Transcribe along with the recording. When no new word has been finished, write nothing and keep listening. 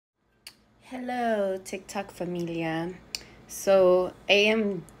Hello, TikTok familia. So I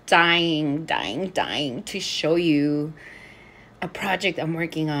am dying to show you a project I'm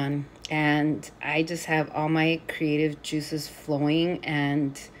working on. And I just have all my creative juices flowing.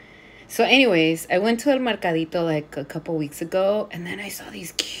 And so anyways, I went to El Mercadito like a couple weeks ago. And then I saw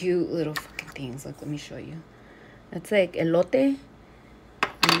these cute little fucking things. Look, let me show you. That's like elote.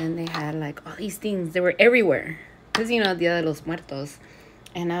 And then they had like all these things. They were everywhere. Because, you know, Dia de los Muertos.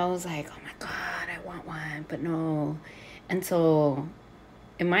 And I was like, oh my God, I want one, but no. And so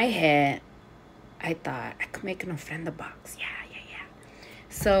in my head, I thought I could make an ofrenda box. Yeah.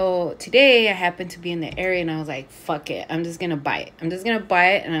 So today I happened to be in the area and I was like, fuck it. I'm just going to buy it. And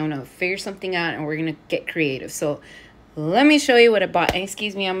I'm going to figure something out and we're going to get creative. So let me show you what I bought. And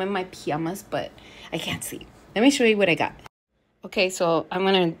excuse me, I'm in my pajamas, but I can't sleep. Let me show you what I got. Okay, so I'm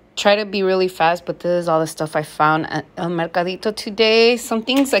going to try to be really fast, but this is all the stuff I found at El Mercadito today. Some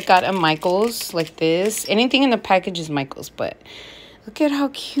things I got at Michael's, like this. Anything in the package is Michael's, but look at how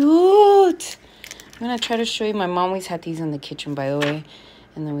cute. I'm going to try to show you. My mom always had these in the kitchen, by the way.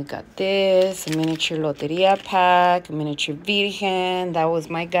 And then we got this, a miniature loteria pack, a miniature virgen. That was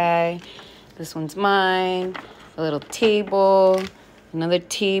my guy. This one's mine. A little table, another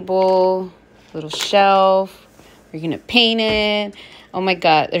table, little shelf. We're going to paint it. Oh my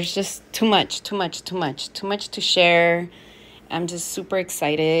God, there's just too much to share. I'm just super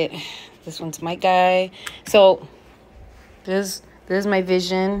excited. This one's my guy. So this is my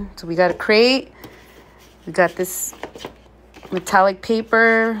vision. So we got a crate. We got this metallic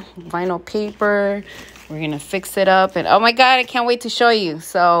paper, vinyl paper. We're going to fix it up. And oh my God, I can't wait to show you.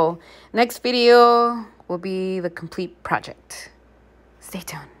 So next video will be the complete project. Stay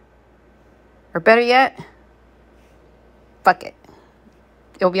tuned. Or better yet, fuck it.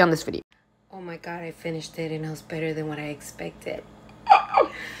 It'll be on this video. Oh my God, I finished it and it was better than what I expected.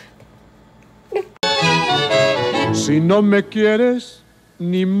 Si no me quieres,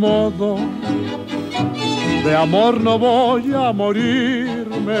 ni modo. De amor no voy a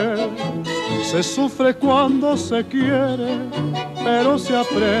morirme. Se sufre cuando se quiere, pero se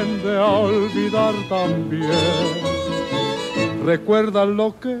aprende a olvidar también. Recuerda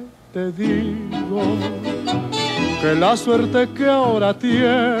lo que te digo, que la suerte que ahora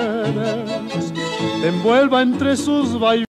tienes te envuelva entre sus vaivenes.